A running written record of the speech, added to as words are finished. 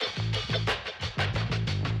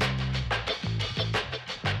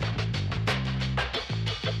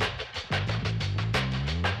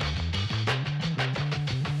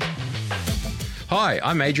Hi,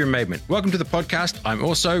 I'm Adrian Maidment. Welcome to the podcast. I'm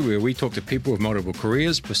also where we talk to people with multiple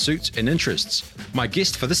careers, pursuits, and interests. My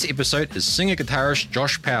guest for this episode is singer-guitarist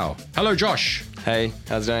Josh Powell. Hello, Josh. Hey,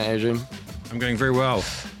 how's it going, Adrian? I'm going very well.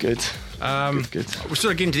 Good. Good. We're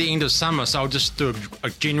sort of getting to the end of summer, so I'll just do a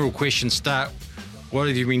general question start. What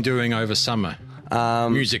have you been doing over summer,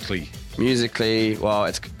 musically? Musically, well,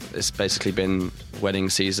 it's basically been wedding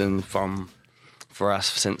season for us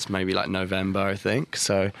since maybe like November, I think.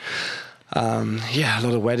 So, yeah, a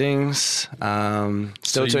lot of weddings.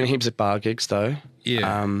 Still doing heaps of bar gigs though.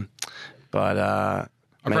 Yeah. But I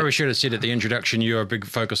probably should have said at the introduction you're a big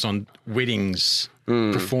focus on weddings,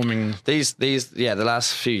 performing. These, the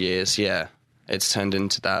last few years, yeah, it's turned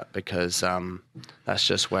into that because that's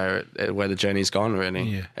just where the journey's gone. Really,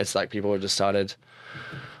 Yeah. It's like people have just started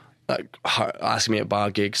like asking me at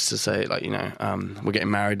bar gigs to say like, we're getting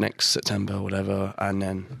married next September or whatever, and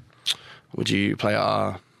then would you play at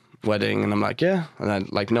our wedding? And I'm like, yeah, and I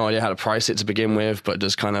had like no idea how to price it to begin with, but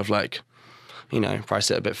just kind of like,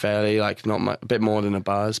 price it a bit fairly, like not a bit more than a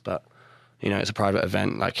buzz, but it's a private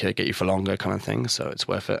event, like here, get you for longer kind of thing, so it's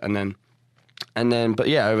worth it. And then, but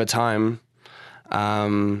yeah, over time,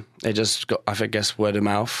 it just got, I guess, word of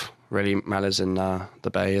mouth really matters in the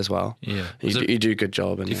Bay as well. Yeah, you do a good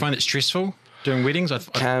job. Do you find it stressful doing weddings?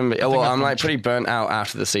 Can be. Well, I'm like pretty burnt out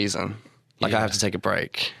after the season. Like I have to take a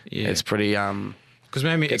break. Yeah. It's pretty. Because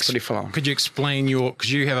maybe it's pretty full on. Could you explain because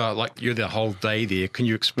you have you're the whole day there. Can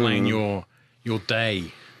you explain your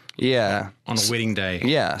day? Yeah. On a wedding day.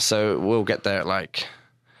 Yeah. So we'll get there at like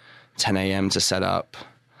 10 a.m. to set up,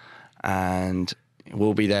 and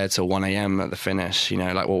we'll be there till 1 a.m. at the finish.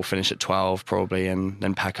 Like we'll finish at 12 probably, and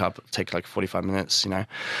then pack up, take like 45 minutes.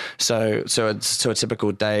 So a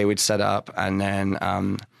typical day we'd set up, and then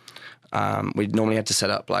we'd normally have to set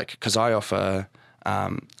up because I offer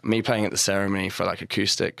me playing at the ceremony for like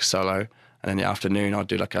acoustic solo, and then the afternoon I'll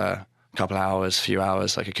do like a few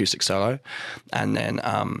hours like acoustic solo, and then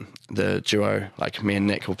the duo, like me and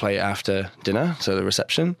Nick, will play after dinner, so the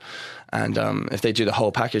reception. And if they do the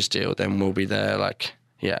whole package deal, then we'll be there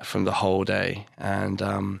from the whole day.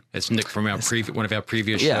 And it's Nick from one of our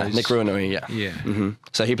previous shows. Yeah, Nick Ruinui, yeah. Mm-hmm.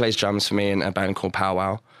 So he plays drums for me in a band called Pow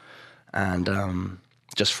Wow, and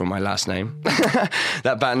just from my last name.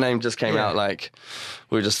 That band name just came out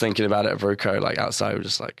we were just thinking about it at Bruco, outside, we were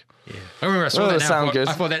just like... Yeah. I remember I saw that. Good.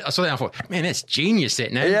 I saw that and I thought, man, that's genius,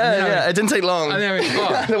 that name. Yeah. It didn't take long. There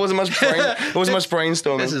wasn't much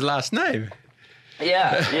brainstorming. That's his last name.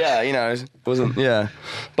 Yeah, it wasn't. Yeah,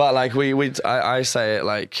 but I say it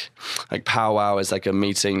like Pow Wow is like a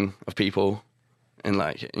meeting of people in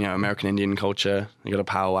American Indian culture. You got a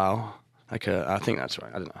Pow Wow. I think that's right.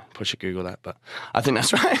 I don't know. Probably should Google that, but I think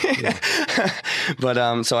that's right. Yeah.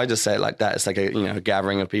 But so I just say it like that. It's like a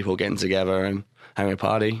gathering of people getting together and having a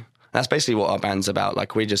party. That's basically what our band's about.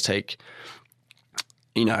 Like we just take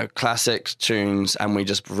classic tunes and we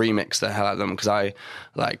just remix the hell out of them, because I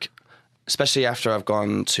especially after I've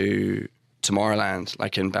gone to Tomorrowland,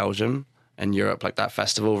 like in Belgium and Europe, like that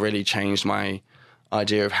festival really changed my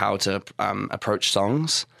idea of how to approach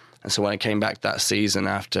songs. And so when I came back that season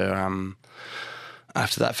after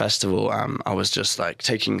that festival, I was just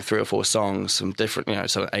taking 3 or 4 songs, some different,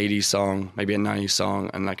 so an 80s song, maybe a 90s song,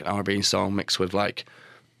 and an R&B song mixed with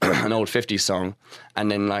an old 50s song, and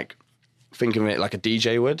then thinking of it like a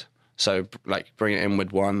DJ would. So bring it in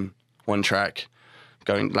with one track,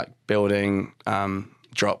 going building,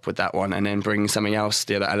 drop with that one, and then bring something else,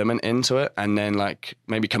 the other element into it, and then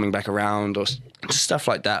maybe coming back around or just stuff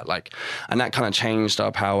like that. And that kind of changed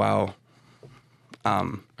our Pow Wow.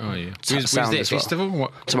 Where's that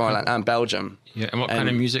festival? Tomorrowland, Belgium. Yeah, and what kind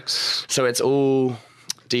of music's? So it's all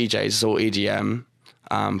DJs, it's all EDM,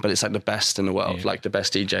 but it's the best in the world, the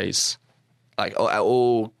best DJs,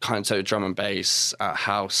 all kinds of drum and bass,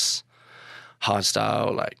 house,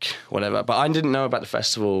 hardstyle, whatever. But I didn't know about the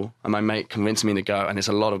festival, and my mate convinced me to go, and it's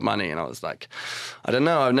a lot of money, and I was like, I don't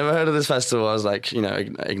know, I've never heard of this festival. I was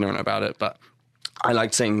ignorant about it, but I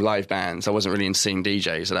liked seeing live bands. I wasn't really into seeing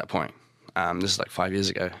DJs at that point. This is 5 years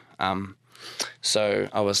ago. So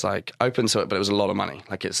I was open to it, but it was a lot of money.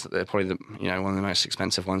 It's probably one of the most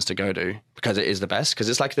expensive ones to go to, because it is the best, because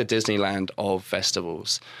it's the Disneyland of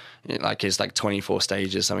festivals. It's 24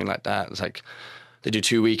 stages, something like that. It's they do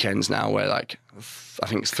 2 weekends now where I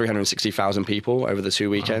think it's 360,000 people over the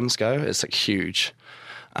 2 weekends go. It's huge.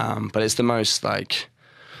 But it's the most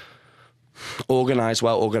organized,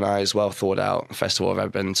 well thought out festival I've ever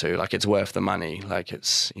been to. It's worth the money.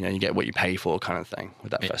 It's you get what you pay for kind of thing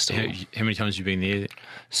with that festival. How many times have you been there?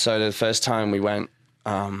 So the first time we went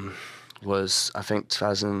was I think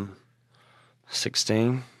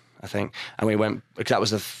 2016, I think, and we went because that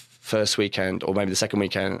was the first weekend, or maybe the second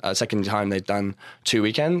second time they'd done 2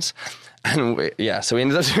 weekends. And so we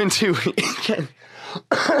ended up doing 2 weekends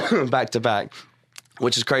back to back,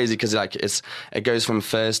 which is crazy because like it goes from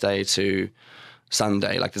Thursday to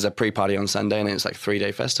Sunday. Like there's a pre-party on Sunday and it's like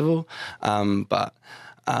 3-day festival.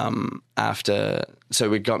 After, so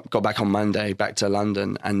we got back on Monday, back to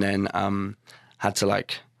London, and then had to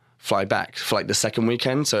like fly back for like the second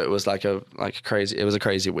weekend. So it was like a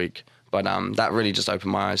crazy week. But that really just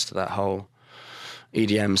opened my eyes to that whole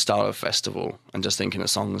EDM style of festival and just thinking of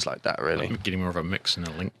songs like that, really. Getting more of a mix and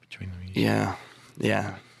a link between them.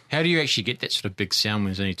 Yeah. How do you actually get that sort of big sound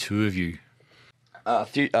when there's only two of you? A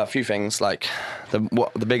few things, like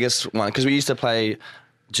the biggest one, because we used to play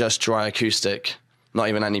just dry acoustic, not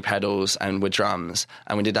even any pedals, and with drums,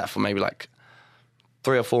 and we did that for maybe like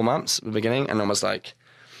 3 or 4 months at the beginning, and I was like,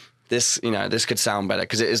 this could sound better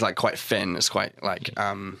because it is like quite thin. It's quite like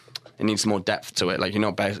it needs more depth to it. Like you're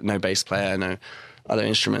not no bass player, no other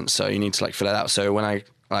instruments, so you need to like fill it out. So when I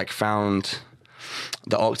like found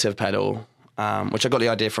the octave pedal, which I got the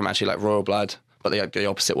idea from actually like Royal Blood, but the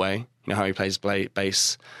opposite way. You know how he plays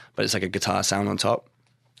bass, but it's like a guitar sound on top.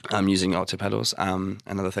 Using octave pedals and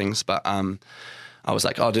other things, but I was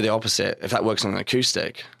like, I'll do the opposite if that works on an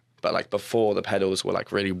acoustic. But like before, the pedals were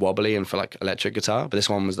like really wobbly and for like electric guitar. But this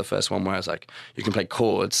one was the first one where I was like, you can play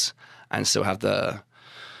chords and still have the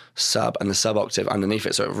sub and the sub octave underneath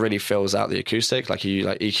it, so it really fills out the acoustic. Like you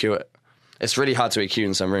like EQ it. It's really hard to EQ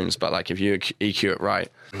in some rooms, but like if you EQ it right,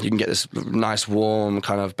 you can get this nice warm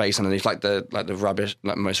kind of bass underneath, like the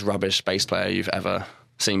most rubbish bass player you've ever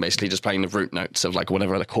seen, basically just playing the root notes of like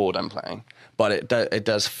whatever the chord I'm playing. But it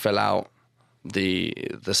does fill out the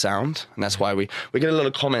sound, and that's why we get a lot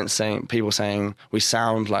of comments people saying we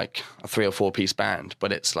sound like a 3 or 4 piece band,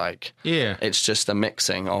 but it's like it's just a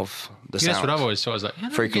mixing of the sound. That's what I've always thought. I was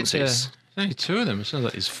like, frequencies. There's only 2 of them. It sounds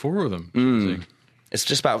like there's 4 of them. It's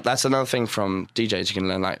just that's another thing from DJs you can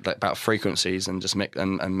learn like about frequencies and just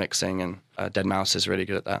mixing, and Deadmau5 is really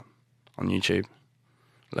good at that on YouTube.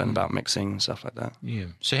 Learn about mixing and stuff like that. Yeah.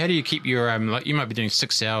 So how do you keep your like you might be doing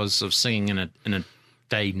 6 hours of singing in a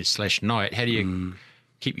day/night? How do you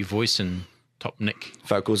keep your voice in top nick?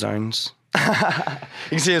 Vocal zones. You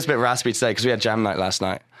can see it's a bit raspy today because we had jam night last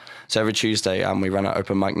night. So every Tuesday we run an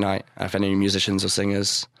open mic night. If any musicians or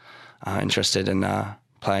singers are interested in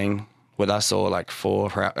playing with us or like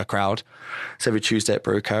for a crowd, so every Tuesday at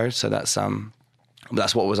Brew Code. So that's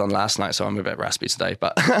what was on last night, so I'm a bit raspy today.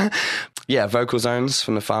 But yeah, vocal zones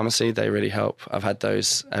from the pharmacy, they really help. I've had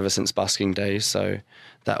those ever since busking days. So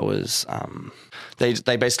that was,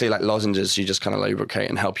 they basically like lozenges, you just kind of lubricate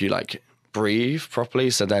and help you like breathe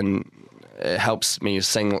properly. So then it helps me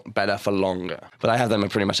sing better for longer. But I have them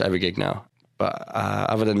at pretty much every gig now. But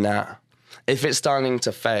other than that, if it's starting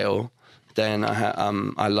to fail, then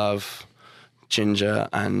I love ginger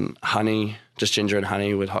and honey, just ginger and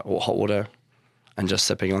honey with hot water. And just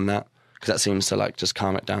sipping on that, because that seems to like just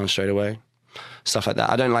calm it down straight away. Stuff like that.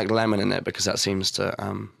 I don't like lemon in it because that seems to,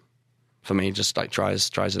 for me, just like dries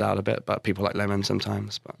it out a bit. But people like lemon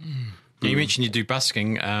sometimes. But You mentioned you do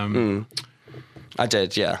busking. I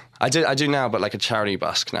did, yeah. I do now, but like a charity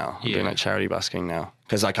busk now. I'm doing like charity busking now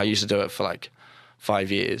because like I used to do it for like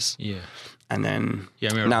 5 years. Yeah. And then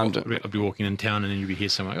I'd be walking in town and then you'd be here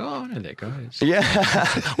someone like, oh, I know that guy.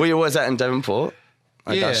 Yeah. Well, was that in Devonport?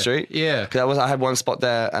 Like that street? Yeah. Because I had one spot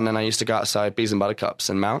there, and then I used to go outside Bees and Buttercups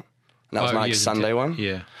and mount. And that was my Sunday one.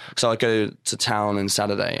 Yeah. So I'd go to town on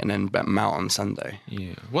Saturday and then mount on Sunday.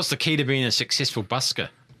 Yeah. What's the key to being a successful busker?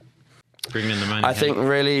 Bringing in the money. I think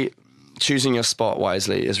really choosing your spot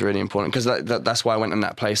wisely is really important, because that's why I went in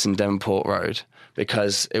that place in Devonport Road,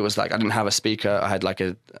 because it was like I didn't have a speaker. I had like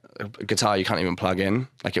a guitar you can't even plug in.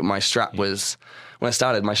 Like my strap was, when I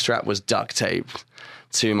started, my strap was duct taped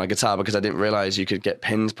to my guitar because I didn't realize you could get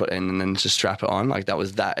pins put in and then just strap it on. Like that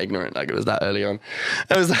was that ignorant. Like it was that early on.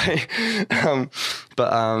 I was like,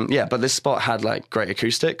 but this spot had like great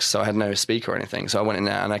acoustics, so I had no speaker or anything. So I went in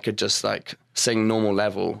there and I could just like sing normal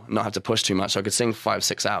level, not have to push too much. So I could sing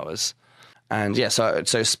 5-6 hours. And yeah, so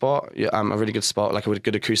spot, a really good spot, like with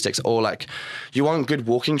good acoustics, or like you want good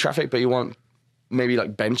walking traffic, but you want maybe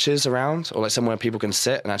like benches around, or like somewhere people can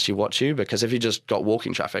sit and actually watch you. Because if you just got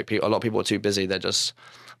walking traffic, a lot of people are too busy.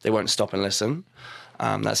 They won't stop and listen.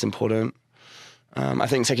 That's important. I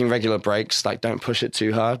think taking regular breaks, like don't push it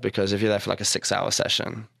too hard, because if you're there for like a 6-hour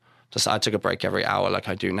session, I took a break every hour like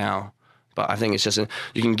I do now. But I think it's just,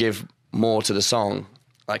 you can give more to the song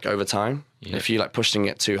like over time. Yeah. If you like pushing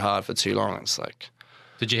it too hard for too long, it's like...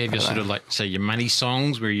 Did you have your sort of like, say, your money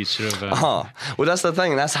songs where you sort of... Well, that's the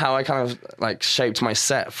thing. That's how I kind of like shaped my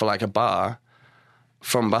set for like a bar.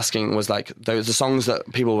 from busking was like those the songs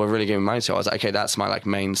that people were really giving money to. I was like, okay, that's my like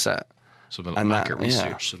main set. Sort of like market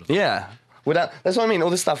research. Sort of. Yeah. That's what I mean. All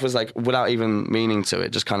this stuff was like without even meaning to. It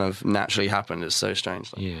just kind of naturally happened. It's so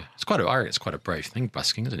strange. Like, yeah, it's quite a brave thing,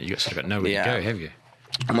 busking, isn't it? You sort of got nowhere to go, have you?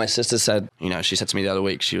 And my sister said, she said to me the other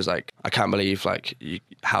week, she was like, I can't believe like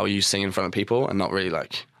how you sing in front of people and not really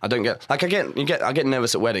like, I don't get, like I get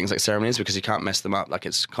nervous at weddings, like ceremonies, because you can't mess them up. Like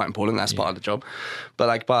it's quite important. That's part of the job. But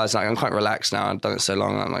like bars, like I'm quite relaxed now. I've done it so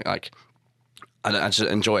long. I'm like, I just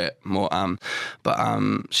enjoy it more.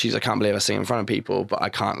 She's, I can't believe I sing in front of people, but I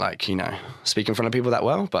can't like, speak in front of people that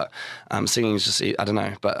well. But singing is just, I don't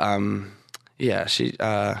know. But yeah, she,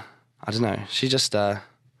 I don't know. She just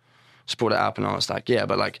brought it up and I was like, yeah,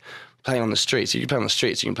 but like playing on the streets, you can play on the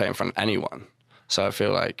streets, you can play in front of anyone. So I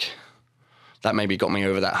feel like that maybe got me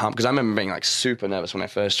over that hump. Because I remember being like super nervous when I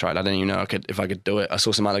first tried. I didn't even know if I could do it. I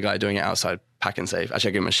saw some other guy doing it outside Pack and Save. Actually,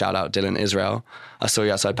 I give him a shout out, Dylan Israel. I saw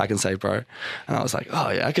you outside Pack and Save, bro. And I was like, oh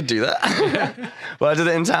yeah, I could do that. Well, I did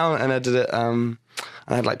it in town and I did it, I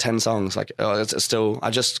had like 10 songs. Like, it's still,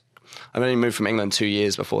 I've only moved from England 2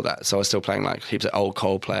 years before that. So I was still playing like heaps of old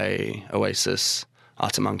Coldplay, Oasis,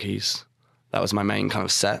 Arctic Monkeys. That was my main kind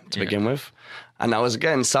of set to begin with. And I was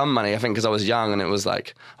getting some money, I think, because I was young and it was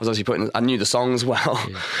like, I was obviously I knew the songs well,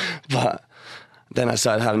 but then I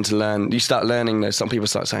started having to learn, you start learning those, some people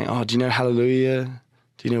start saying, oh, do you know Hallelujah?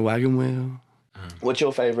 Do you know Wagon Wheel? What's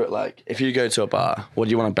your favourite, like, if you go to a bar, what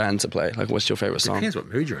do you want a band to play? Like, what's your favourite song? Depends what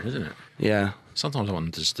mood you're in, isn't it? Yeah. Sometimes I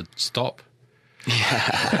want just to stop.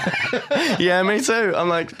 Yeah. Yeah, me too. I'm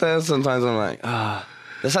like, sometimes I'm like,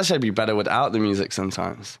 this actually be better without the music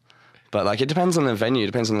sometimes. But like, it depends on the venue, it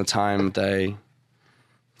depends on the time, day.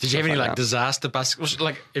 Did you have any like disaster busker?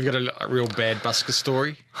 Like, have you got a real bad busker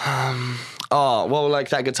story? Oh, well, like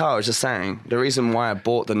that guitar I was just saying, the reason why I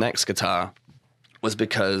bought the next guitar was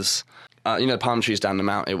because, the palm trees down the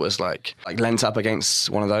mount, it was like leant up against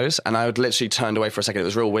one of those. And I would literally turned away for a second. It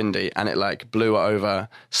was real windy and it like blew over,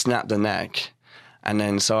 snapped the neck. And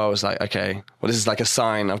then so I was like, okay, well, this is like a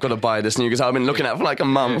sign. I've got to buy this new guitar. I've been looking at it for like a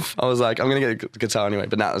month. I was like, I'm going to get a guitar anyway.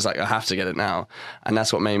 But now I was like, I have to get it now. And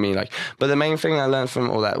that's what made me like, but the main thing I learned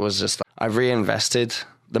from all that was just, like, I reinvested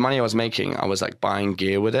the money I was making. I was like buying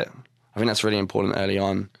gear with it. I think that's really important early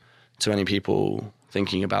on to any people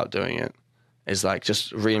thinking about doing it, is like,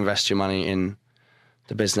 just reinvest your money in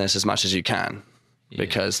the business as much as you can. Yeah.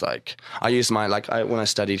 Because like, I used my, when I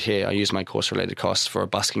studied here, I used my course related costs for a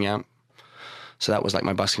busking amp. So that was like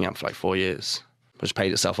my busking amp for like 4 years, which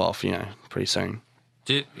paid itself off, pretty soon.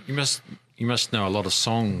 You must know a lot of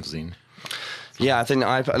songs then. Yeah, I think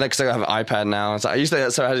I have an iPad now. So I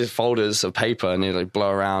had these folders of paper and you'd like blow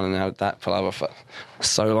around and have that pull over for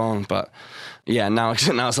so long. But yeah, now it's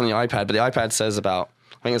on the iPad. But the iPad says about,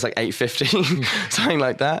 I think it's like 850, something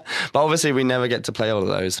like that. But obviously we never get to play all of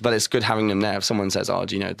those. But it's good having them there. If someone says, oh,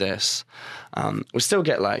 do you know this? I still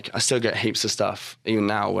get heaps of stuff even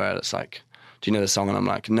now where it's like, do you know the song? And I'm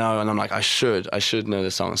like, no. And I'm like, I should know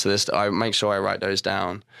the song. So I make sure I write those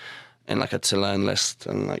down in like a to learn list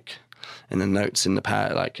and like in the notes in the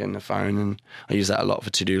pad, like in the phone. And I use that a lot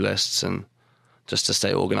for to-do lists and just to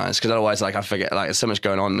stay organized. Because otherwise, like I forget, like there's so much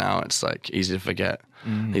going on now. It's like easy to forget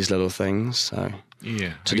these little things. So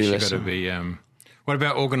yeah, to-do lists. Got to be, what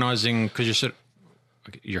about organizing? Because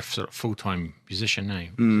you're sort of full-time musician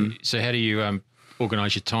now. So how do you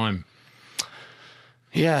organize your time?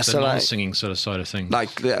 Yeah, so like non-singing sort of side of things,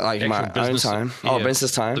 like my own time.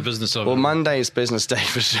 Business time. The business of Monday's business day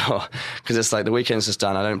for sure, because it's like the weekend's just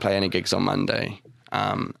done. I don't play any gigs on Monday,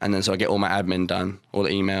 and then so I get all my admin done, all the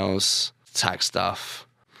emails, tax stuff,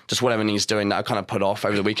 just whatever needs doing that I kind of put off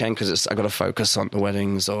over the weekend because I got to focus on the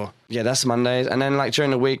weddings that's Mondays. And then like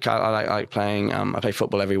during the week, I like playing. I play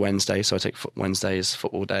football every Wednesday, so I take Wednesdays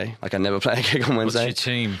football day. Like I never play a gig on Wednesday. What's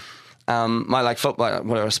your team? My like football,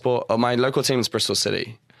 whatever sport. My local team is Bristol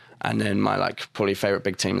City, and then my like probably favourite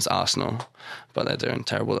big team is Arsenal, but they're doing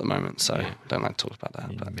terrible at the moment, so I don't like to talk about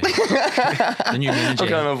that. But the new manager, I'm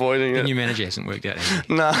kind of avoiding it. The new manager hasn't worked out.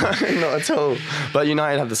 No, not at all. But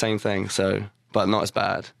United have the same thing, so but not as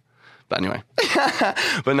bad. But anyway,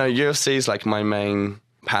 but no, UFC is like my main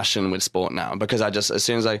passion with sport now because as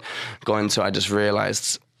soon as I got into it, I just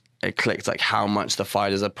realised it clicked like how much the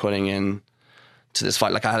fighters are putting in to this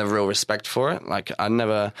fight. Like I had a real respect for it. Like I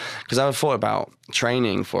never, because I thought about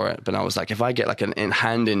training for it, but I was like, if I get like an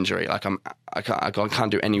hand injury, like I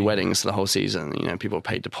can't do any weddings for the whole season. People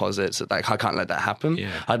pay deposits. Like I can't let that happen.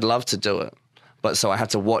 Yeah. I'd love to do it, but so I had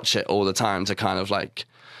to watch it all the time to kind of like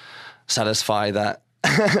satisfy that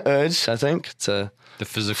urge. I think to the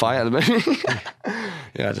physical fight at the movie.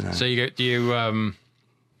 Yeah, I don't know. So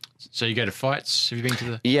you go to fights? Have you been to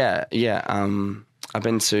the? Yeah. I've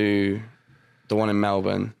been to the one in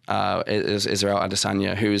Melbourne. Is Israel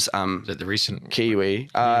Adesanya, who's Is that the recent Kiwi.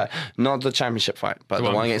 Not the championship fight, but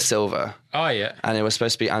the one against Silva. Oh yeah. And it was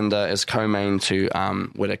supposed to be as co-main to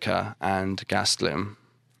Whittaker and Gastelum.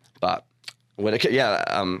 But Whittaker,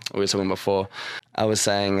 we were talking before. I was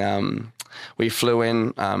saying we flew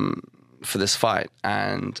in for this fight,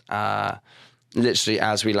 and literally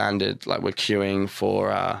as we landed, like we're queuing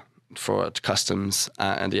for customs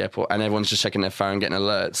at the airport, and everyone's just checking their phone, getting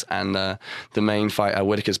alerts. And the main fighter,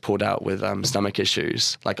 Whittaker's pulled out with stomach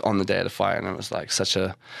issues, like on the day of the fight, and it was like such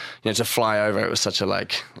a, to fly over. It was such a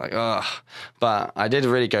like ugh. But I did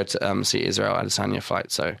really go to see Israel Adesanya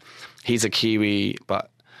fight. So he's a Kiwi,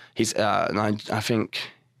 but he's I think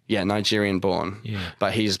Nigerian born. Yeah.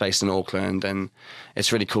 But he's based in Auckland, and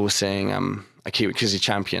it's really cool seeing a Kiwi because he's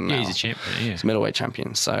champion now. Yeah, he's a champion. Yeah, he's middleweight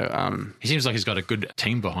champion. So he seems like he's got a good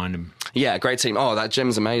team behind him. Yeah, great team. Oh, that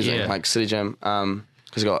gym's amazing. Yeah. Like City Gym. Because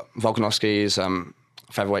he's got Volkanovski's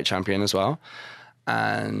featherweight champion as well,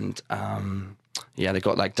 and they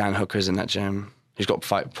got like Dan Hooker's in that gym. He's got to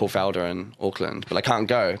fight Paul Felder in Auckland, but I can't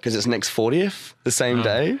go because it's Nick's 40th the same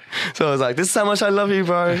day. So I was like, this is how much I love you,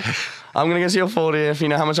 bro. I'm going to go to your 40th. You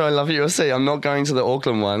know how much I love you, UFC. I'm not going to the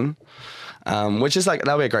Auckland one, which is like,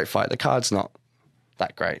 that'll be a great fight. The card's not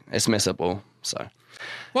that great. It's missable. So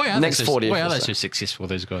why are next 40th. Why are they so successful,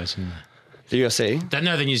 those guys? The UFC?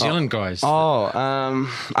 No, the New Zealand guys.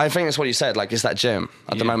 I think that's what you said. Like, it's that gym.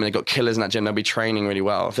 At the moment, they've got killers in that gym. They'll be training really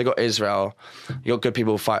well. If they've got Israel, you got good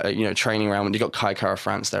people training around. You've got Kai Kara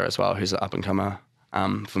France there as well, who's an up-and-comer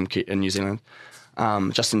from New Zealand.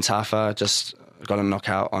 Justin Tafa just got a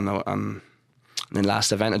knockout on the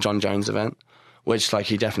last event, a John Jones event, which, like,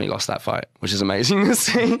 he definitely lost that fight, which is amazing to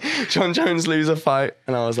see John Jones lose a fight.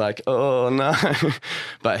 And I was like, oh, no.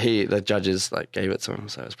 But the judges, like, gave it to him,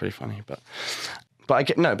 so it was pretty funny. But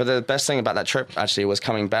the best thing about that trip, actually, was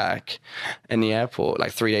coming back in the airport,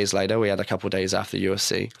 like, 3 days later. We had a couple of days after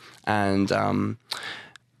UFC. And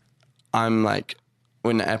I'm, like, we're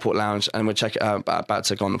in the airport lounge, and we're about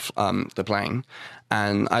to go on the plane.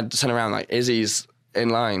 And I turn around, like, Izzy's in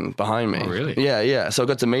line behind me. Oh, really? Yeah. So I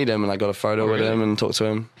got to meet him, and I got a photo with him and talk to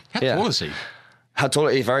him. How tall is he? How tall?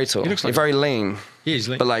 He's very tall. He looks like he's very lean. Yeah, he's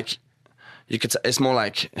lean. But like, you could. It's more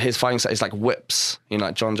like his fighting style is like whips.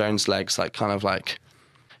 Like John Jones' legs, like kind of like.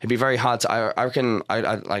 It'd be very hard to. I reckon.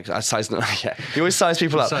 I size them. Yeah. You always size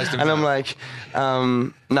people up, and I'm like,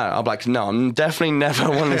 no. I'm like, no. I'm definitely never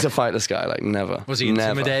wanting to fight this guy. Like, never. Was he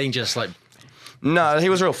intimidating? Just like. No, he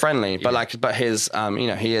was real friendly, but his,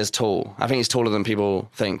 he is tall. I think he's taller than people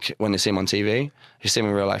think when they see him on TV. If you see him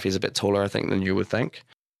in real life, he's a bit taller, I think, than you would think.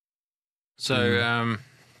 So,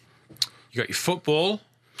 you got your football.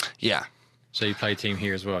 Yeah. So you play team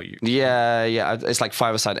here as well. Yeah. It's like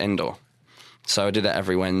 5-a-side indoor. So I do that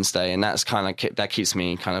every Wednesday, and that's that keeps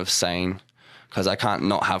me kind of sane. Because I can't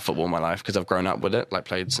not have football in my life because I've grown up with it, like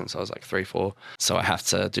played since I was like 3-4. So I have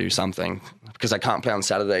to do something because I can't play on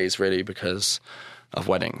Saturdays really because of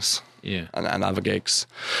weddings and other gigs.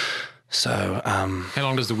 So how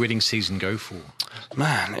long does the wedding season go for?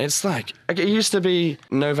 Man, it's like it used to be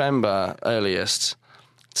November earliest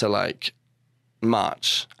to like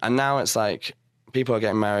March, and now it's like people are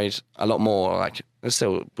getting married a lot more. Like they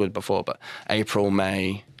still would before, but April,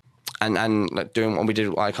 May. And like doing what we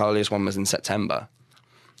did, like our earliest one was in September.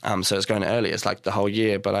 So it's going early. It's like the whole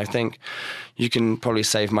year. But I think you can probably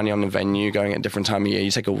save money on the venue going at a different time of year. You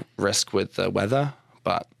take a risk with the weather,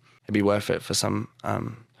 but it'd be worth it for some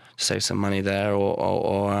to save some money there.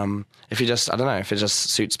 Or if you just, I don't know, if it just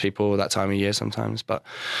suits people that time of year sometimes. But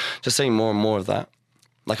just seeing more and more of that.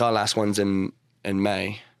 Like our last one's in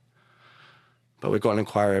May. But we've got an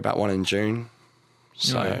inquiry about one in June.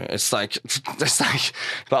 So it's like,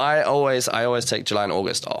 but I always take July and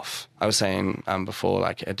August off. I was saying before,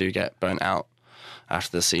 like I do get burnt out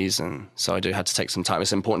after the season, so I do have to take some time.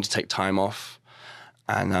 It's important to take time off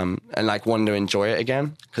and like want to enjoy it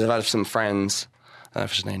again. Because I've had some friends, I don't know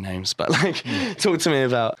if I should name names, but like talk to me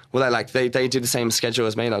about they do the same schedule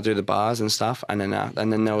as me. They'll do the bars and stuff, and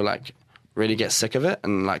then they'll like really get sick of it,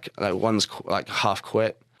 and like one's like half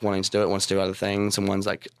quit, wanting to do it, wants to do other things, and one's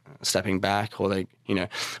like stepping back, or they,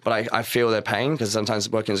 but I feel their pain because sometimes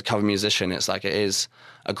working as a cover musician, it's like it is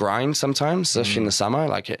a grind sometimes, especially in the summer.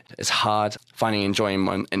 Like it's hard finding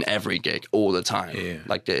enjoyment in every gig all the time. Yeah.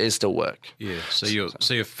 Like it is still work. Yeah. So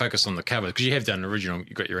you're focused on the cover because you have done original.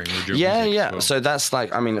 You got your own original. Yeah. Music as well. So that's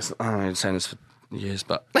like, I mean, I've been saying this for years,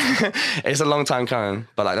 but it's a long time coming.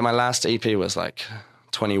 But like my last EP was like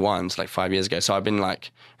 21, so like 5 years ago. So I've been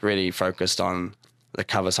like really focused on the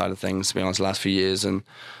cover side of things, to be honest, the last few years, and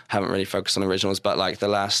haven't really focused on originals. But like the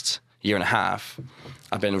last year and a half,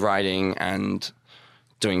 I've been writing and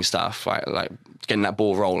doing stuff, like getting that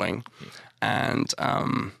ball rolling. And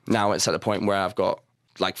now it's at the point where I've got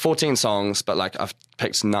like 14 songs, but like I've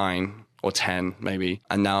picked 9 or 10 maybe.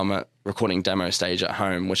 And now I'm at recording demo stage at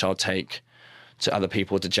home, which I'll take to other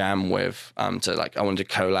people to jam with. I want to do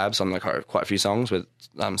collabs on like quite a few songs with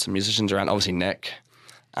some musicians around, obviously Nick,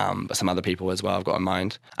 but some other people as well I've got in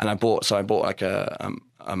mind. And I bought like a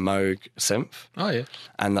Moog synth. Oh yeah.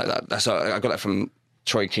 And so I got that from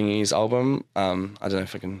Troy Kingi's album. I don't know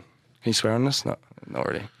if I can you swear on this? Not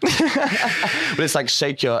really. But it's like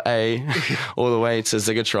Shake Your A all the way to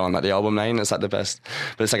Ziggotron, like the album name. It's like the best.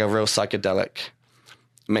 But it's like a real psychedelic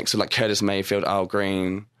mix with like Curtis Mayfield, Al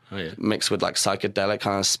Green, mixed with like psychedelic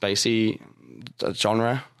kind of spacey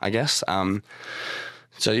genre, I guess.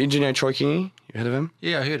 So do you know Troy Kingi? You heard of him?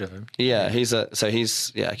 Yeah, I heard of him. Yeah, he's a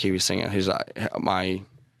Kiwi singer who's like my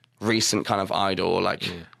recent kind of idol,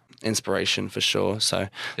 like inspiration for sure. So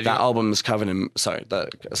album is covered in it's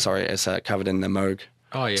covered in the Moog.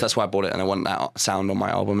 Oh yeah. So that's why I bought it, and I want that sound on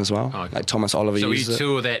my album as well. Oh, okay. Like Thomas Oliver uses it.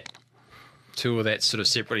 So you tour that sort of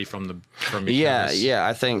separately from your yeah.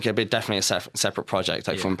 I think it'd be definitely a separate project,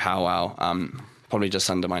 like from Powwow. Probably just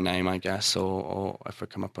under my name, I guess, or if I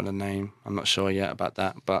come up with a name, I'm not sure yet about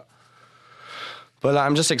that, but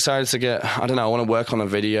I'm just excited to get. I don't know. I want to work on a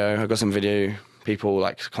video. I've got some video people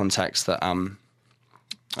like contacts that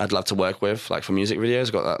I'd love to work with, like for music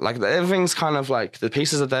videos. Got that, like everything's kind of like the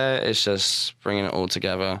pieces are there. It's just bringing it all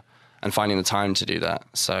together and finding the time to do that.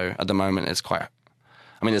 So at the moment, it's quite.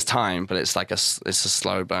 I mean, there's time, but it's like it's a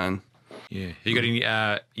slow burn. Yeah. Have you got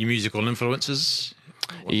any your musical influences?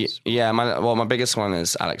 My biggest one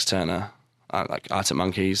is Alex Turner, like Arctic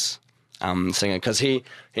Monkeys, singer, because he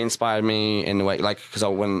inspired me in the way, like, because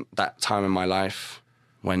when that time in my life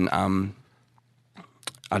when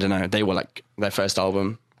I don't know, they were like their first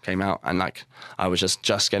album came out, and like I was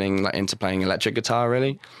just getting like into playing electric guitar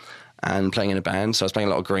really, and playing in a band, so I was playing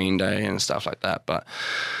a lot of Green Day and stuff like that, but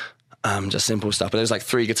just simple stuff. But there was like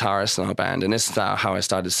 3 guitarists in our band, and this is how I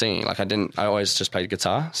started singing. Like I always just played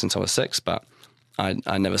guitar since I was 6, but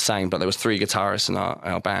I never sang. But there was 3 guitarists in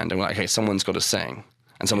our band, and we're like, hey, someone's got to sing.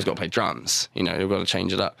 And someone's got to play drums, you know, you've got to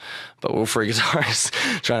change it up. But we're all 3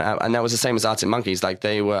 guitarists and that was the same as Arctic Monkeys. Like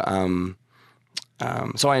they were,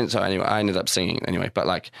 so anyway, I ended up singing anyway. But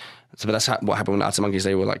that's what happened with Arctic Monkeys.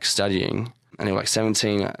 They were like studying, and they were like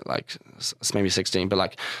 17, like maybe 16. But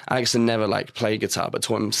like Alex had never like played guitar, but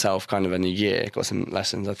taught himself kind of in a year. Got some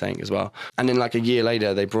lessons, I think, as well. And then like a year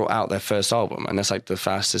later, they brought out their first album, and that's like the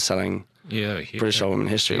fastest selling British album in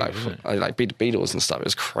history, like beat the Beatles and stuff. It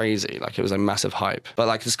was crazy. Like it was a massive hype. But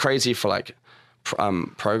like it's crazy for like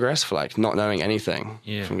progress, for like not knowing anything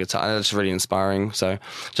from guitar. And it's really inspiring. So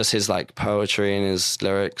just his like poetry and his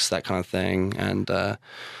lyrics, that kind of thing. And it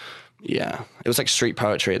was like street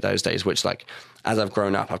poetry at those days, which like as I've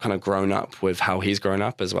grown up, I've kind of grown up with how he's grown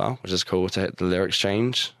up as well, which is cool to hit the lyrics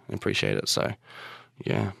change and appreciate it. So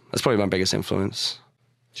yeah, that's probably my biggest influence.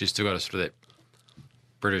 So you still got a sort of that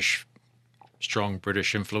strong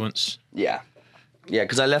British influence? Yeah,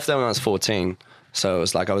 because I left there when I was 14, so it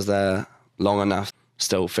was like I was there long enough,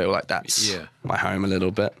 still feel like that's my home a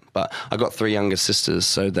little bit. But I got 3 younger sisters,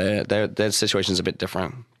 so their situation's a bit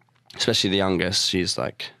different, especially the youngest. She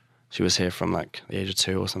was here from like the age of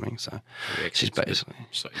 2 or something, so she's basically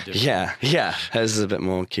hers is a bit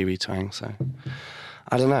more Kiwi twang, so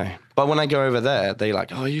I don't know. But when I go over there, they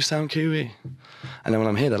like, oh, you sound Kiwi. And then when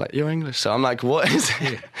I'm here, they're like, you're English. So I'm like, what is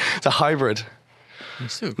it? It's a hybrid.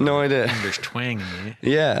 No idea. English twang in there.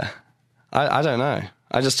 Yeah. I don't know.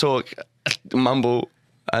 I just talk, mumble,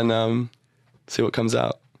 and see what comes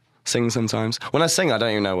out. Sing sometimes. When I sing, I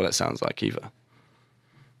don't even know what it sounds like either.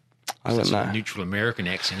 I don't know. A neutral American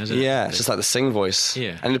accent, isn't it? Yeah, it's just like the sing voice.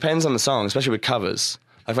 Yeah. And it depends on the song, especially with covers.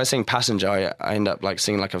 Like if I sing Passenger, I end up like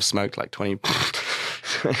singing like I've smoked like 20...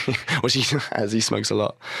 which he smokes a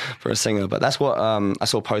lot for a singer. But that's what I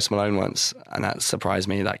saw Post Malone once, and that surprised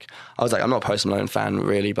me. Like I was like, I'm not a Post Malone fan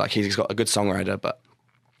really, but like he's got a good songwriter. But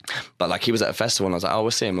like he was at a festival, and I was like, oh,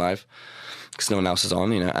 we'll see him live because no one else is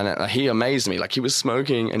on, you know. And he amazed me. Like he was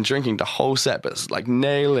smoking and drinking the whole set, but like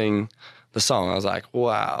nailing the song. I was like,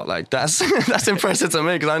 wow, like that's impressive to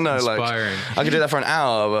me, because I know inspiring. Like I could do that for an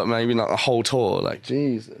hour, but maybe not a whole tour. Like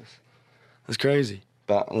Jesus, that's crazy.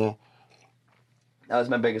 But yeah. That was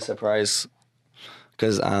my biggest surprise,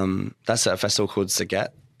 because that's at a festival called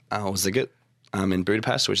Ziget in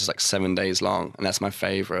Budapest, which is like 7 days long, and that's my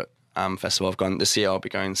favourite festival I've gone. This year I'll be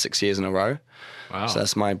going 6 years in a row. Wow! So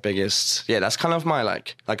that's my biggest. Yeah, that's kind of my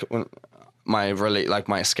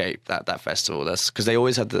my escape. That festival. That's because they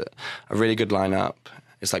always had a really good lineup.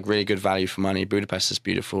 It's like really good value for money. Budapest is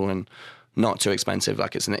beautiful, and not too expensive.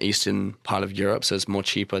 Like it's in the eastern part of Europe, so it's more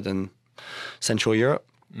cheaper than Central Europe,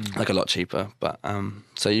 like a lot cheaper. But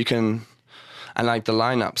so you can, and like the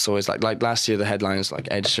lineup's always like last year the headliners like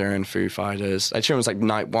Ed Sheeran, Foo Fighters. Ed Sheeran was like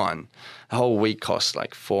night one. The whole week cost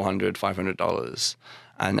like $400-$500.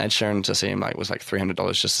 And Ed Sheeran to see him was like $300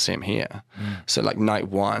 just to see him here. So like night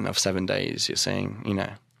one of 7 days, you're seeing,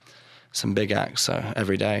 some big acts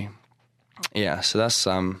every day. Yeah, so that's...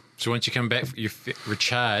 So once you come back, you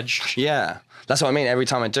recharge. Yeah, that's what I mean. Every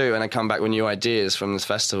time I do, and I come back with new ideas from these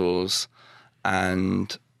festivals,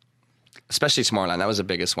 and especially Tomorrowland, that was the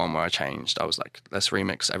biggest one where I changed. I was like, let's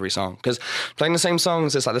remix every song. Because playing the same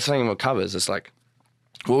songs, it's like the thing with covers. It's like,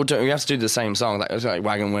 we have to do the same song, like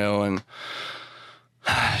Wagon Wheel and...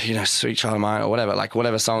 Sweet Child of Mine or whatever, like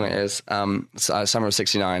whatever song it is, Summer of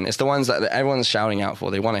 '69. It's the ones that everyone's shouting out for.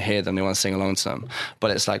 They want to hear them, they want to sing along to them. But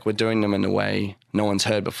it's like we're doing them in a way no one's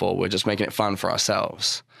heard before. We're just making it fun for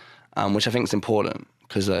ourselves, which I think is important.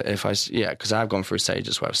 Because because I've gone through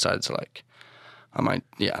stages where I've started to I might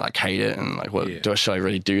hate it and should I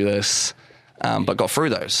really do this? But got through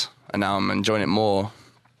those, and now I'm enjoying it more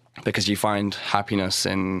because you find happiness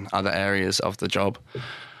in other areas of the job,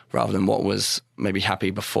 rather than what was maybe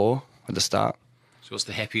happy before at the start. So what's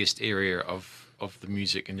the happiest area of the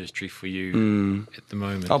music industry for you at the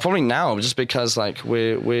moment? Oh, probably now, just because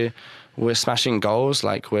we're smashing goals,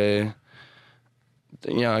 we're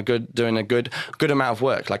doing a good amount of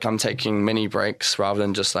work. Like I'm taking mini breaks rather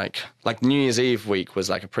than just like New Year's Eve week was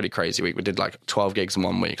like a pretty crazy week. We did 12 gigs in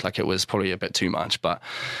 1 week. It was probably a bit too much, but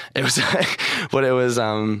it was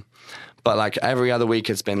but every other week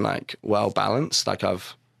it's been well balanced.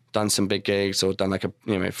 I've done some big gigs or done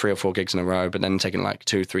 3 or 4 gigs in a row, but then taking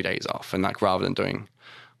 2-3 days off, and rather than doing,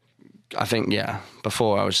 I think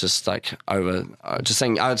before I was just just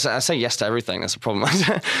saying I say yes to everything. That's a problem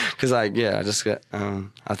because I just get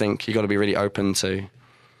I think you got to be really open to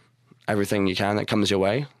everything you can that comes your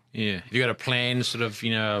way. Yeah, have you got a plan,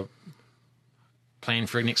 plan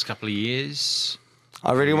for the next couple of years?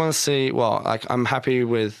 I really want to see. Well, I'm happy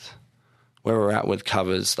with where we're at with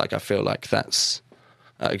covers. I feel like that's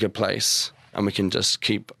a good place, and we can just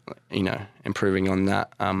keep, improving on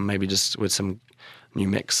that. Maybe just with some new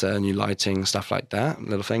mixer, new lighting, stuff like that,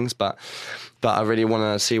 little things. But I really want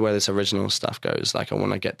to see where this original stuff goes. I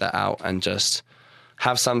want to get that out and just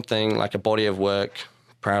have something a body of work,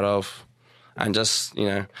 proud of, and just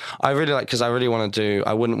I really because I really want to do.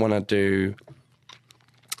 I wouldn't want to do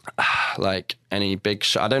any big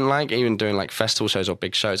show. I don't like even doing festival shows or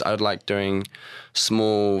big shows. I would like doing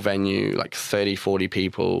small venue, 30, 40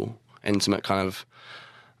 people, intimate kind of,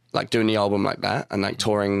 doing the album like that and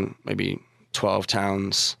touring maybe 12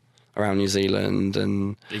 towns around New Zealand.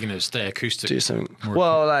 And you're going to stay acoustic? Do something.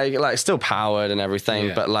 Well, still powered and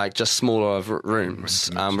everything, but just smaller rooms,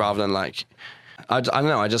 rather than I don't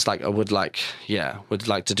know, I just I would like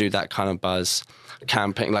to do that kind of buzz.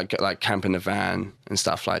 Camping, camp in a van and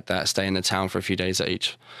stuff like that, stay in the town for a few days at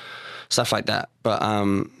each, stuff like that. But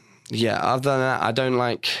other than that, I don't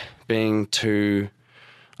like being too,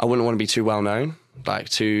 I wouldn't want to be too well known, I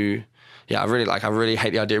really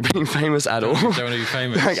hate the idea of being famous at all. You don't want to be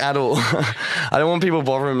famous? At all. I don't want people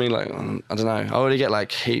bothering me, I don't know, I already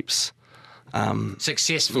get heaps.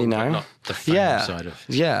 Successful, but not the fame side of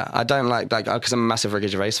it. Yeah, I don't like because I'm a massive Ricky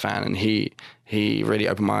Gervais fan, and he really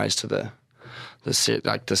opened my eyes to the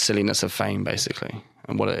silliness of fame, basically,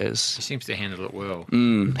 and what it is. He seems to handle it well.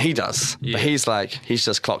 He does, but he's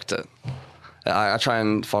just clocked it. I try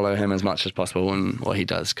and follow him as much as possible and what he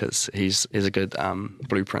does, because he's a good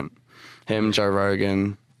blueprint. Him, Joe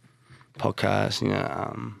Rogan, podcast,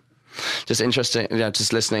 just interesting.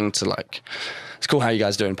 Just listening to it's cool how you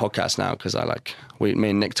guys are doing podcasts now, because me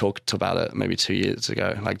and Nick talked about it maybe 2 years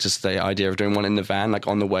ago. Just the idea of doing one in the van,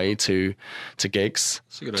 on the way to gigs,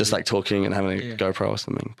 just talking and having a GoPro or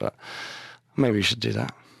something. But maybe we should do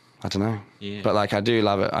that. I don't know. Yeah. But I do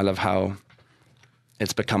love it. I love how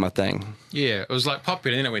it's become a thing. Yeah, it was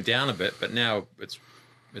popular, and then it went down a bit, but now it's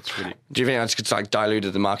really. Do you think that's just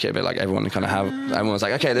diluted the market a bit? Everyone kind of everyone's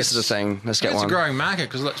okay, this is a thing. Let's get one. It's a growing market,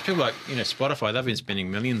 because people Spotify, they've been spending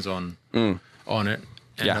millions on it.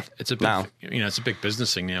 And it's a big, now. It's a big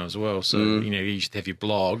business thing now as well. So you used to have your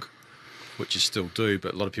blog, which you still do,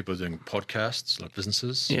 but a lot of people are doing podcasts,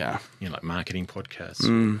 businesses. Yeah, marketing podcasts.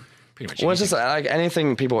 Pretty much. Well, it's just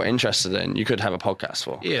anything people are interested in, you could have a podcast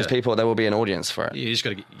for. Yeah, because there will be an audience for it. Yeah, you just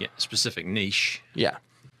got to get a specific niche. Yeah.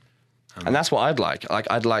 And that's what I'd like.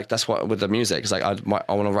 That's what with the music. It's I want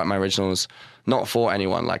to write my originals not for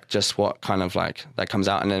anyone. Just what kind of that comes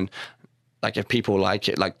out, and then if people like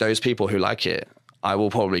it, those people who like it, I will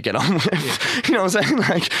probably get on with. You know what I'm saying?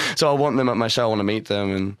 Like, so I want them at my show. I want to meet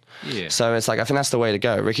them, and so it's like I think that's the way to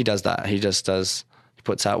go. Ricky does that. He just does. He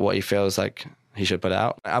puts out what he feels like he should put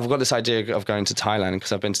out. I've got this idea of going to Thailand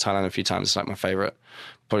because I've been to Thailand a few times. It's like my favorite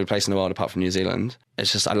probably place in the world apart from New Zealand.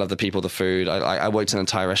 It's just I love the people, the food. I worked in a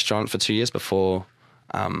Thai restaurant for 2 years before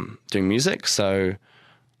doing music, so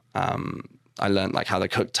I learned like how they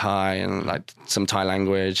cook Thai and like some Thai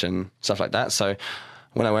language and stuff like that. So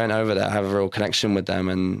when I went over there, I have a real connection with them,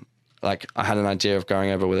 and like I had an idea of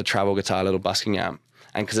going over with a travel guitar, a little busking amp,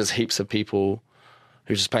 and because there's heaps of people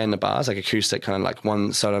who just play in the bars, like acoustic, kind of like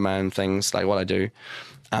one solo man things, like what I do.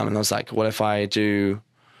 And I was like, what if I do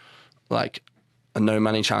like a no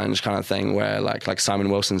money challenge kind of thing where like Simon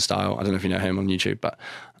Wilson style, I don't know if you know him on YouTube, but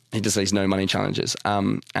he does these no money challenges.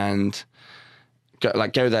 And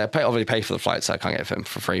go there, obviously pay for the flight, so I can't get it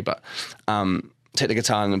for free, but take the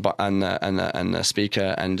guitar and the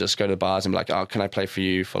speaker and just go to the bars and be like, oh, can I play for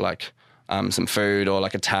you for like some food or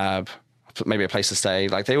like a tab, maybe a place to stay.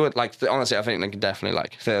 Like they would like, honestly, I think they could definitely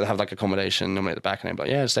like, they'll have like accommodation normally at the back and they'd be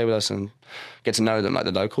like, yeah, stay with us and get to know them, like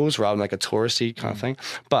the locals, rather than like a touristy kind of thing.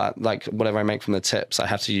 But like whatever I make from the tips, I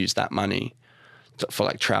have to use that money for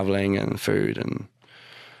like traveling and food and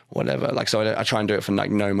whatever. Like, so I try and do it for like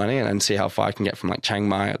no money and then see how far I can get from like Chiang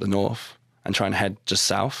Mai at the north and try and head just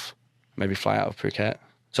south, maybe fly out of Phuket.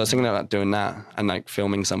 So I was thinking about doing that and like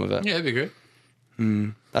filming some of it. Yeah, that'd be good.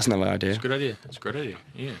 That's another idea. It's a good idea. It's a great idea.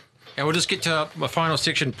 Yeah. And we'll just get to my final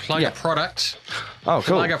section, plug a product. Oh,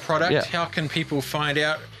 cool. Plug a product. Yeah. How can people find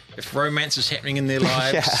out if romance is happening in their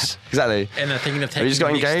lives? Yeah, exactly. And they're thinking of taking Have you just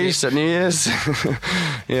got engaged at New Year's?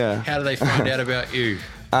 Yeah. How do they find out about you?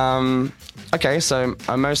 Okay, so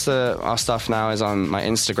most of our stuff now is on my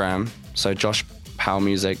Instagram. So Josh Pow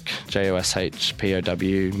Music,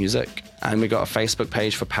 JOSHPOW Music. And we got a Facebook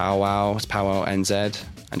page for Powwow. It's Powwow NZ.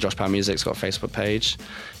 And Josh Pow Music's got a Facebook page.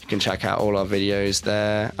 You can check out all our videos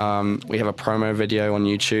there. We have a promo video on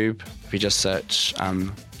YouTube. If you just search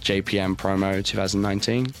JPM Promo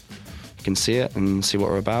 2019, you can see it and see what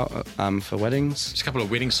we're about for weddings. There's a couple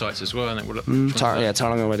of wedding sites as well. I think.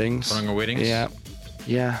 Tauranga Weddings. Tauranga Weddings.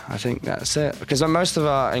 Yeah, I think that's it. Because most of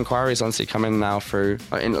our inquiries honestly come in now through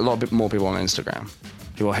a lot bit more people on Instagram.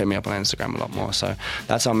 People hit me up on Instagram a lot more. So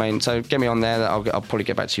that's our main. So get me on there. I'll probably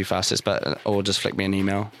get back to you fastest, or just flick me an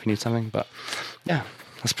email if you need something. But yeah,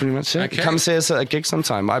 that's pretty much it. Okay. Come see us at a gig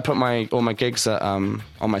sometime. I put all my gigs on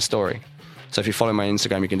my story. So if you follow my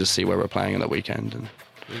Instagram, you can just see where we're playing on the weekend. And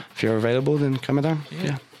if you're available, then come down.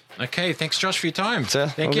 Yeah. Okay. Thanks, Josh, for your time.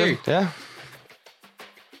 Thank you. Yeah.